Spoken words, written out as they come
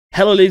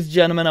Hello ladies and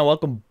gentlemen, and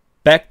welcome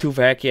back to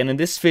Verki, and in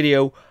this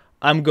video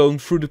I'm going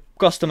through the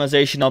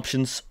customization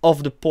options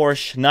of the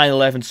Porsche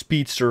 911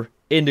 Speedster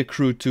in the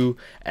Crew 2,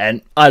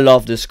 and I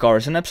love this car.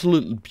 It's an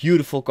absolutely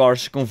beautiful car.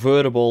 It's a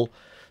convertible,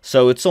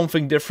 so it's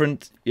something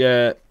different.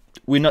 We're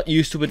not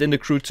used to it in the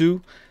Crew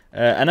 2,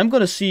 and I'm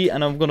gonna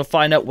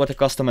find out what the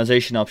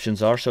customization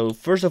options are. So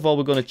first of all,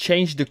 we're gonna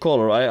change the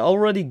color. I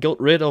already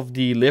got rid of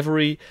the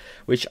livery,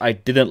 which I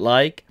didn't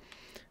like,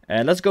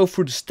 and let's go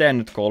through the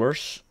standard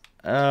colors.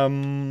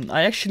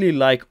 I actually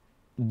like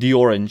the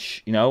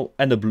orange, you know,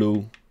 and the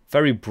blue.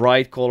 Very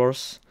bright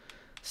colors.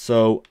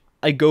 So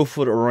I go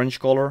for the orange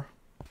color.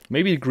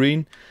 Maybe the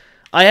green.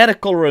 I had a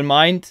color in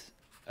mind.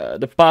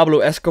 The Pablo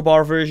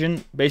Escobar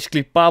version.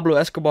 Basically, Pablo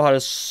Escobar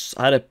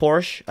had a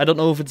Porsche. I don't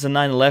know if it's a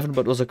 911,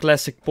 but it was a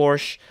classic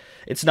Porsche.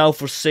 It's now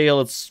for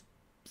sale. It's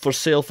for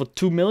sale for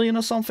 2 million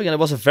or something. And it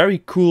was a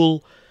very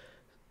cool,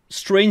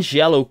 strange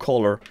yellow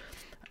color.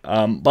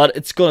 But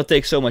it's gonna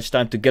take so much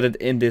time to get it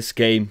in this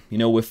game, you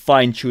know, with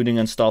fine tuning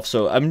and stuff.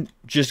 So I'm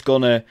just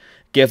gonna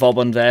give up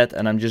on that,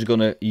 and I'm just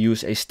gonna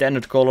use a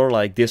standard color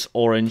like this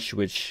orange,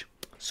 which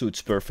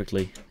suits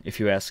perfectly, if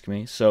you ask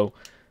me. So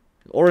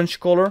orange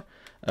color,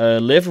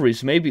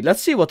 liveries. Maybe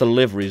let's see what the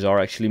liveries are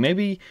actually.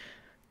 Maybe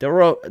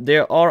there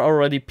are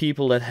already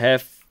people that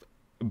have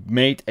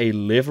made a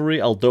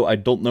livery, although I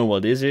don't know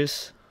what this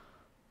is.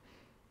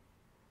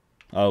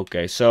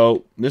 Okay,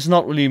 so there's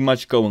not really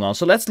much going on.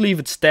 So let's leave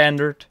it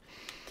standard.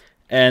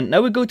 And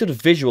now we go to the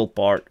visual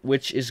part,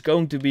 which is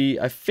going to be,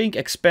 I think,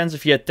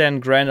 expensive. Yeah, 10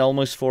 grand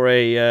almost for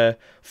a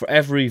for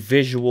every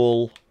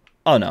visual.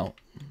 Oh no,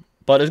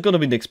 but it's gonna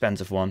be the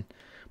expensive one.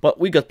 But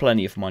we got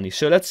plenty of money.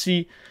 So let's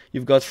see.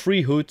 You've got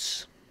 3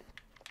 hoods.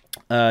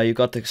 You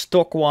got the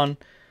stock one,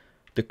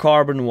 the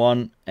carbon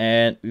one,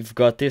 and we've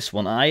got this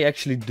one. I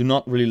actually do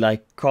not really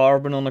like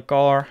carbon on a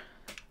car.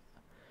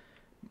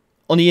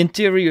 On the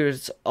interior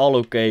it's all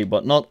okay,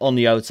 but not on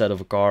the outside of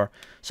a car.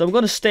 So I'm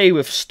gonna stay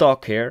with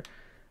stock here.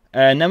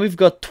 And then we've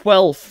got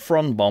 12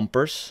 front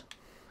bumpers.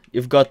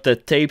 You've got the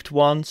taped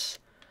ones.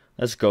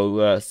 Let's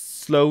go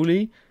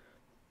slowly.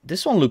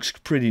 This one looks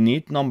pretty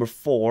neat, number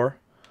 4.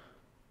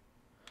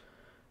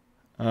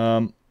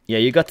 Yeah,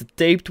 you got the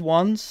taped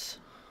ones.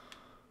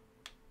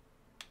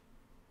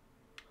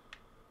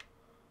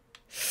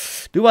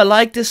 Do I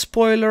like this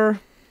spoiler?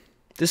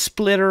 This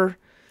splitter?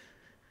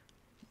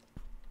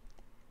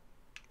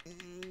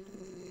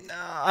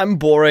 I'm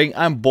boring,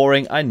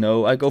 I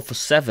know. I go for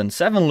 7.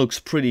 7 looks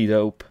pretty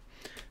dope.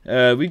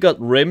 We got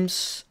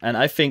rims, and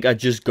I think I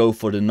just go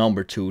for the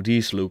number 2.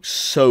 These look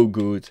so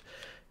good.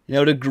 You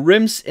know, the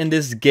rims in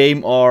this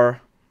game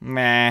are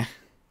meh.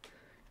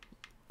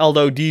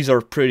 Although these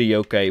are pretty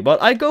okay.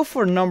 But I go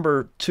for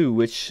number 2,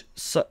 which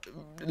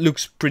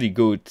looks pretty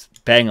good.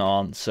 Bang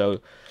on. So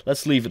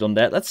let's leave it on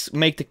that. Let's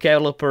make the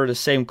caliper the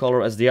same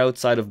color as the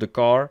outside of the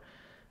car.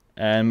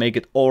 And make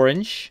it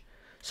orange.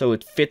 So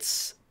it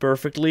fits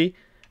perfectly.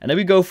 And then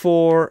we go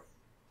for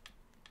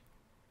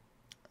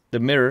the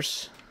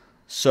mirrors.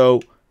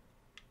 So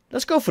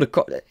let's go for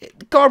the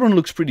carbon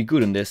looks pretty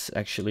good in this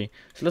actually.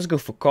 So let's go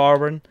for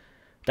carbon.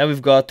 Then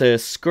we've got the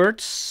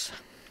skirts.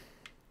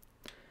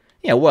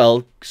 Yeah,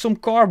 well, some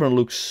carbon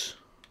looks...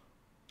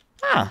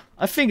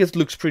 I think it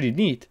looks pretty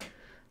neat.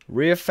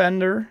 Rear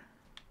fender.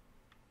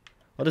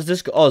 What is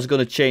this? Oh, it's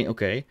gonna change.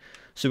 Okay.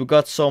 So we've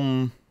got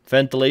some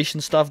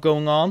ventilation stuff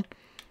going on.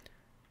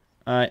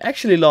 I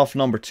actually love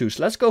number 2,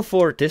 so let's go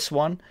for this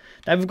one.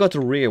 Then we've got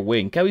the rear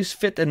wing. Can we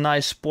fit a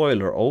nice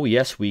spoiler? Oh,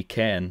 yes we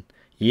can.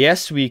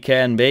 Yes we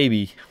can,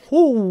 baby.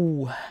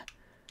 Whoo!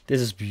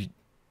 This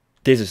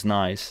is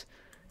nice.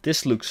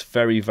 This looks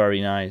very,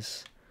 very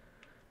nice.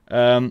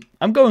 I'm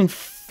going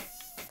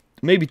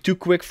maybe too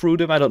quick through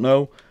them, I don't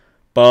know.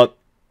 But...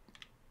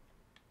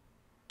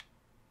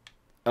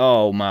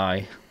 oh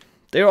my.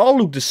 They all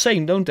look the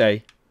same, don't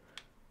they?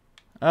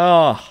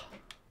 Ah...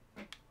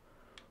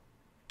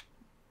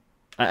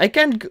 I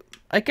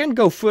can't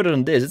go further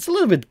than this. It's a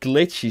little bit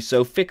glitchy,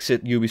 so fix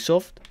it,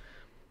 Ubisoft.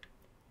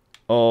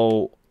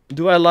 Oh,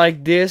 do I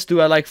like this?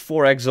 Do I like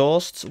 4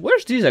 exhausts?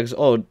 Where's these exhausts?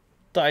 Oh,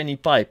 tiny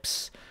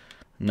pipes.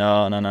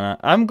 No.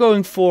 I'm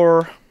going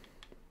for...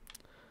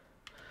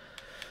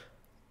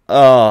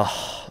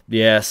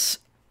 yes.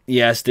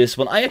 Yes, this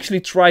one. I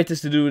actually tried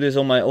to do this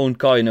on my own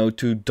car, you know,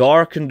 to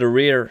darken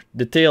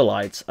the tail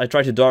lights. I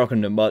tried to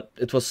darken them, but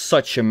it was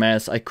such a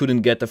mess. I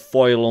couldn't get the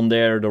foil on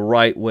there the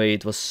right way.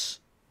 It was...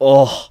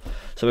 oh,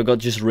 so I got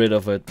just rid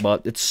of it.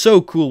 But it's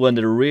so cool when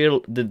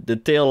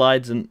the tail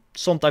lights and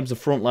sometimes the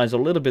front lights are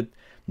a little bit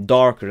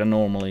darker than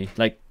normally,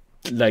 like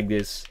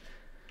this.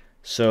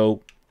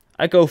 So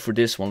I go for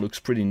this one. Looks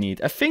pretty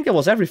neat. I think that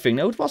was everything.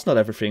 No, it was not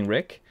everything,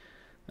 Rick.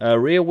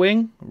 Rear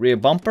wing, rear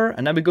bumper,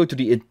 and then we go to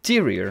the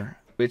interior,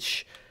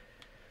 which,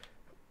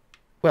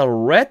 well,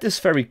 red is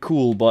very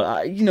cool,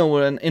 but you know,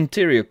 an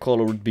interior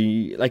color would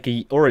be like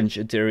a orange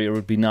interior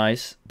would be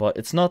nice, but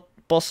it's not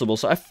possible.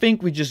 So I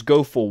think we just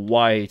go for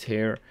white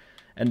here,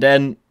 and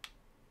then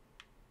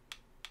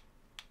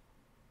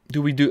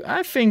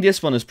I think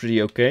this one is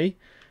pretty okay.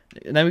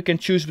 And then we can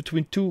choose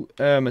between 2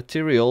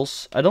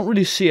 materials. I don't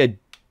really see a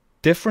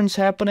difference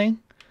happening.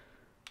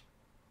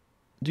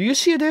 Do you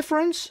see a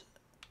difference?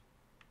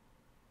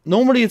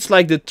 Normally it's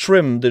like the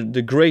trim,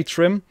 the gray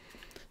trim.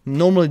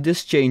 Normally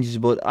this changes,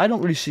 but I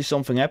don't really see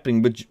something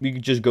happening, but we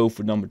could just go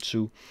for number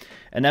 2.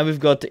 And then we've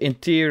got the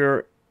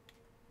interior.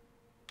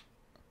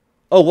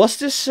 Oh, what's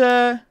this?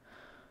 Oh,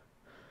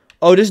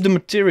 this is the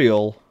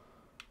material.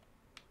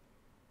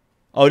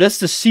 Oh, that's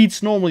the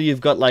seats. Normally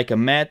you've got like a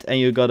matte and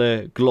you got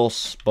a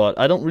gloss, but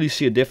I don't really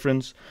see a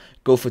difference.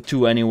 Go for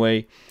 2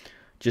 anyway.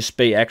 Just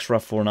pay extra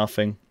for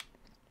nothing.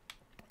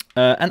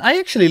 And I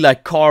actually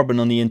like carbon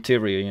on the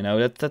interior, you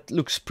know, that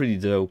looks pretty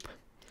dope.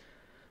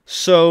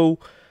 So,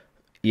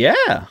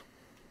 yeah,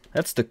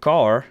 that's the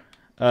car.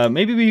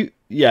 Maybe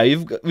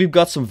we've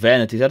got some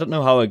vanities. I don't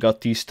know how I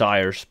got these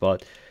tires,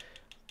 but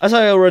as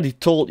I already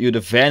told you,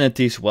 the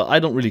vanities, well, I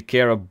don't really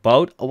care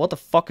about. Oh, what the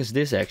fuck is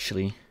this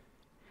actually?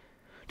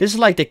 This is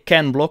like the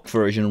Ken Block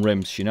version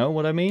rims, you know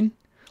what I mean?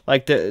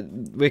 Like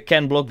where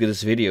Ken Block did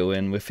this video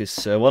in with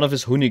his one of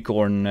his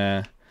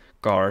unicorn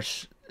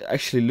cars.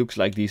 Actually looks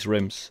like these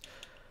rims.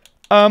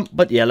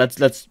 But yeah,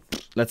 let's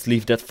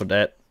leave that for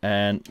that.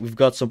 And we've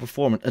got some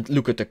performance. And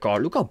look at the car.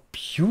 Look how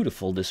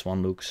beautiful this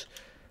one looks.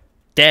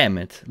 Damn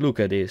it!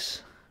 Look at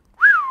this.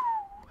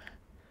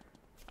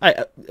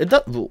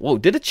 Whoa!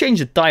 Did it change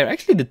the tire?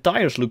 Actually, the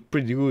tires look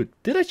pretty good.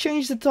 Did I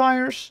change the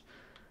tires?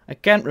 I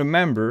can't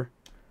remember.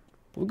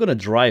 We're gonna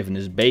drive in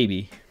this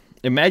baby.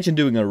 Imagine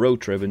doing a road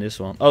trip in this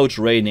one. Oh, it's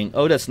raining.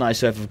 Oh, that's nice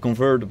to have a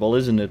convertible,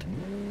 isn't it?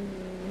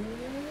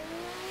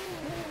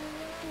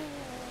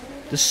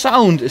 The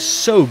sound is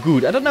so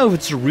good. I don't know if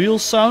it's a real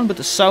sound, but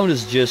the sound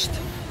is just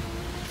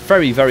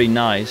very, very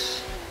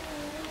nice.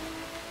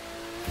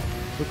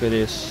 Look at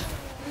this.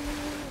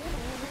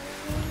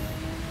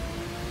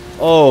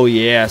 Oh,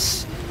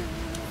 yes.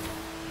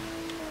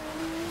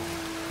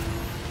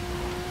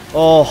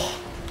 Oh.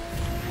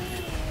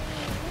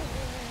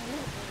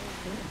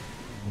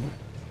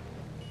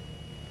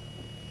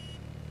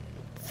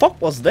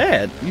 Fuck was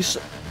that? You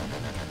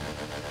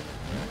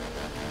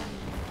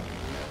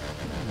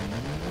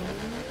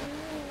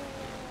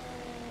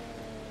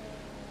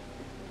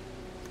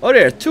Oh,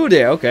 there are 2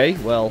 there. Okay,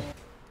 well.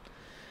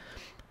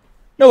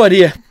 No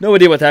idea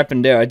what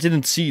happened there. I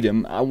didn't see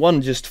them.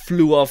 One just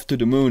flew off to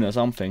the moon or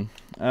something.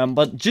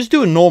 But just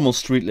do a normal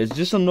street race.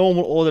 Just a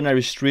normal,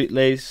 ordinary street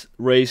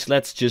race.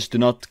 Let's just do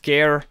not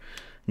care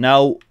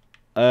now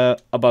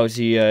about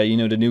the, you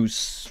know, the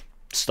news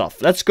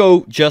stuff. Let's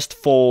go just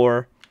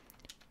for...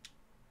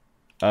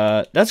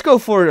 let's go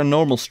for a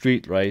normal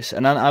street race.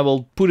 And then I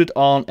will put it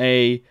on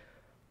a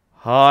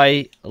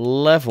high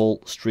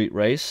level street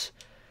race.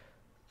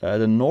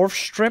 The North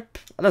Strip.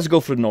 Let's go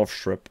for the North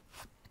Strip.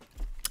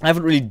 I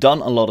haven't really done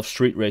a lot of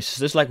street races.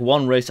 There's like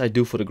one race I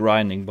do for the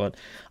grinding, but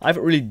I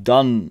haven't really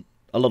done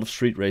a lot of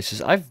street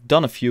races. I've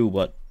done a few,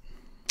 but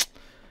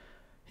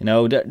you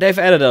know, they've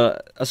added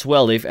as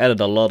well. They've added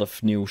a lot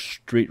of new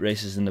street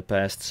races in the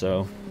past,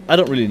 so I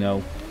don't really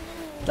know.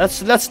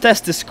 Let's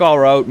test this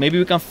car out. Maybe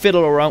we can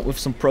fiddle around with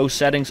some pro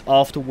settings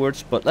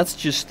afterwards, but let's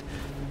just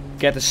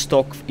get a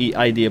stock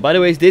idea. By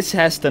the way, this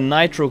has the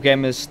Nitro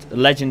Chemist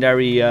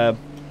legendary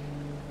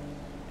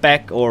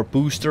pack or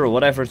booster or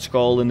whatever it's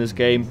called in this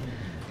game.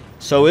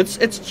 So it's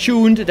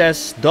tuned. It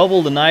has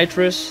double the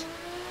nitrous.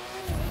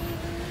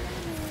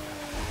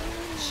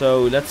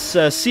 So let's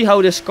see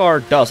how this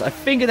car does. I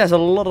think it has a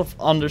lot of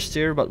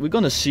understeer, but we're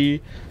gonna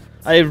see.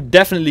 I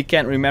definitely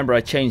can't remember I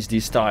changed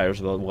these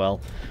tires, but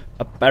well,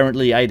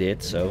 apparently I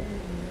did. So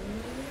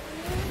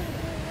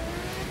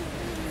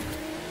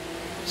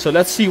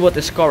let's see what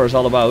this car is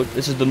all about.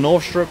 This is the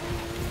North Strip.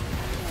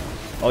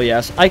 Oh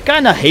yes, I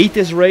kinda hate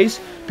this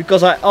race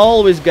because I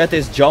always get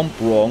this jump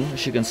wrong,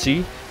 as you can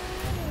see.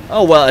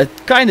 Oh well, it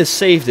kinda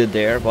saved it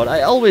there, but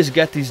I always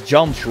get these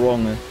jumps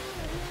wrong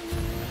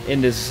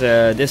in this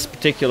this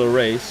particular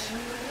race.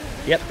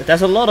 Yep, it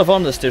has a lot of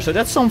understeer, so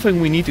that's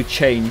something we need to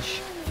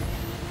change.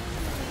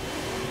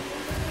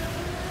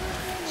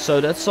 So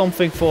that's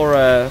something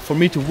for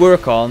me to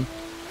work on.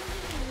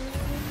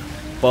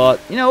 But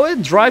you know,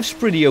 it drives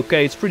pretty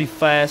okay. It's pretty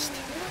fast.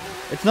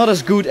 It's not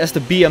as good as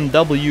the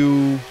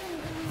BMW.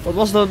 What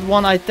was the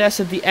one I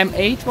tested? The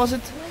M8, was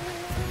it?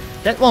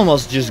 That one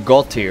was just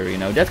god tier, you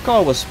know. That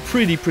car was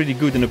pretty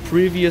good in the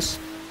previous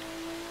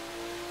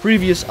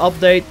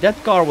update.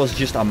 That car was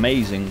just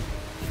amazing.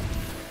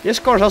 This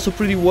car is also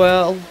pretty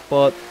well,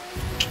 but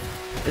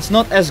it's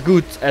not as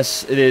good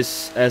as it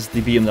is as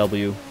the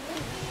BMW.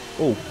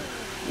 Oh,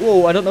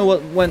 whoa! I don't know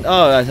what went.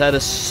 Oh, I had a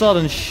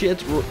sudden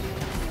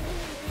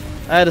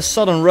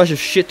rush of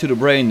shit to the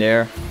brain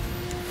there.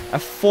 I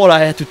thought I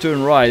had to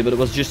turn right, but it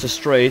was just a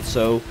straight,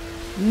 so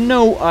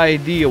no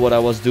idea what I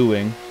was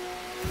doing.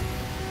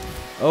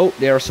 Oh,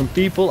 there are some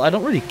people. I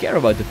don't really care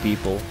about the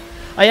people.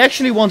 I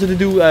actually wanted to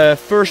do a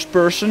first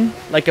person,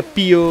 like a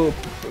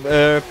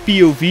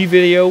POV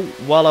video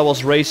while I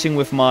was racing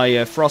with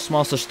my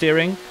Frostmaster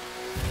steering.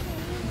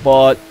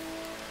 But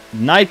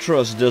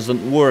Nitros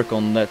doesn't work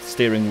on that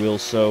steering wheel,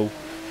 so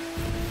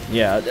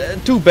yeah,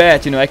 too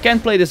bad, you know. I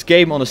can't play this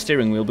game on a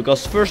steering wheel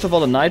because first of all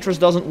the Nitros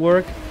doesn't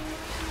work.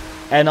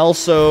 And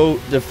also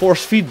the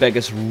force feedback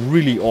is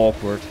really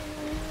awkward.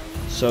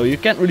 So you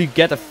can't really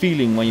get a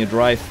feeling when you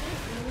drive.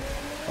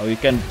 Oh, you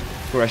can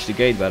crash the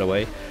gate, by the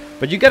way.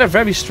 But you get a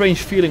very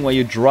strange feeling when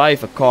you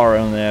drive a car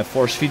on a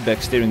force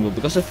feedback steering wheel,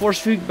 because the force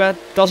feedback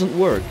doesn't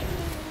work.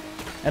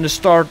 And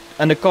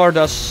the car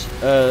does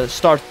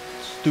start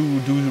to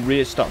do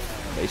weird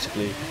stuff,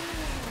 basically.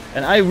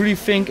 And I really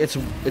think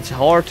it's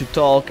hard to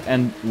talk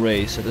and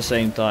race at the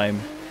same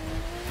time.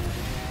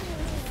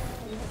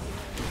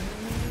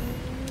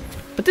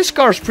 But this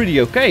car is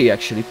pretty okay,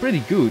 actually, pretty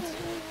good.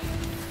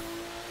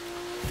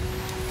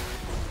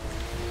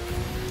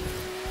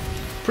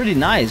 Pretty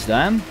nice,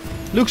 damn.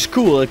 Looks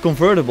cool, a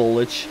convertible,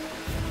 which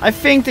I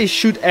think they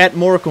should add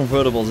more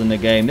convertibles in the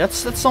game. That's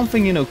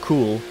something, you know,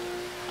 cool.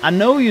 I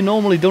know you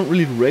normally don't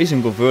really race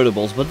in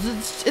convertibles, but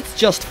it's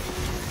just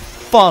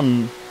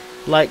fun.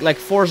 Like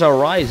Forza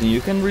Horizon,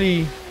 you can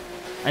really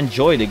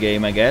enjoy the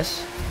game, I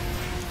guess.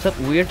 Is that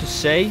weird to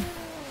say?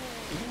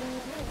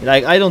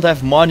 Like, I don't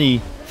have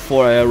money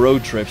for a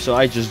road trip, so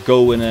I just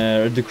go in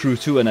the Crew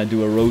 2 and I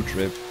do a road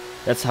trip.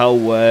 That's how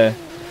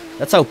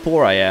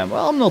poor I am.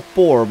 Well, I'm not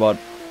poor, but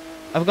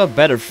I've got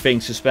better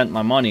things to spend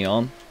my money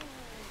on.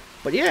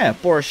 But yeah,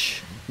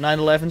 Porsche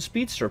 911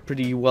 Speedster,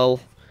 pretty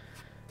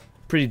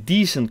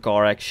decent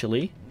car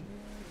actually.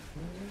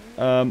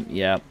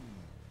 Yeah.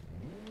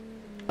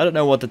 I don't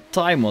know what the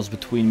time was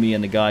between me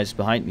and the guys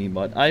behind me,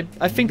 but I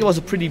think there was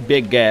a pretty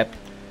big gap.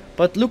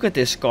 But look at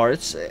this car.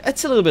 It's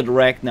a little bit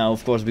wrecked now,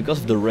 of course,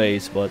 because of the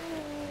race, but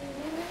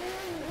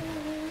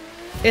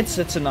it's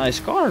a nice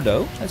car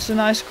though. It's a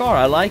nice car.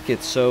 I like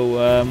it.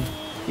 So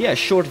yeah,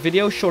 short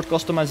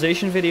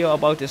customization video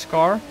about this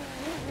car.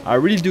 I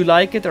really do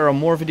like it. There are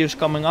more videos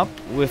coming up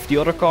with the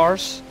other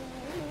cars.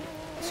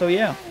 So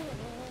yeah,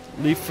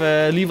 leave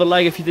a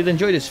like if you did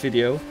enjoy this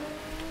video,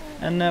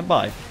 and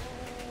bye.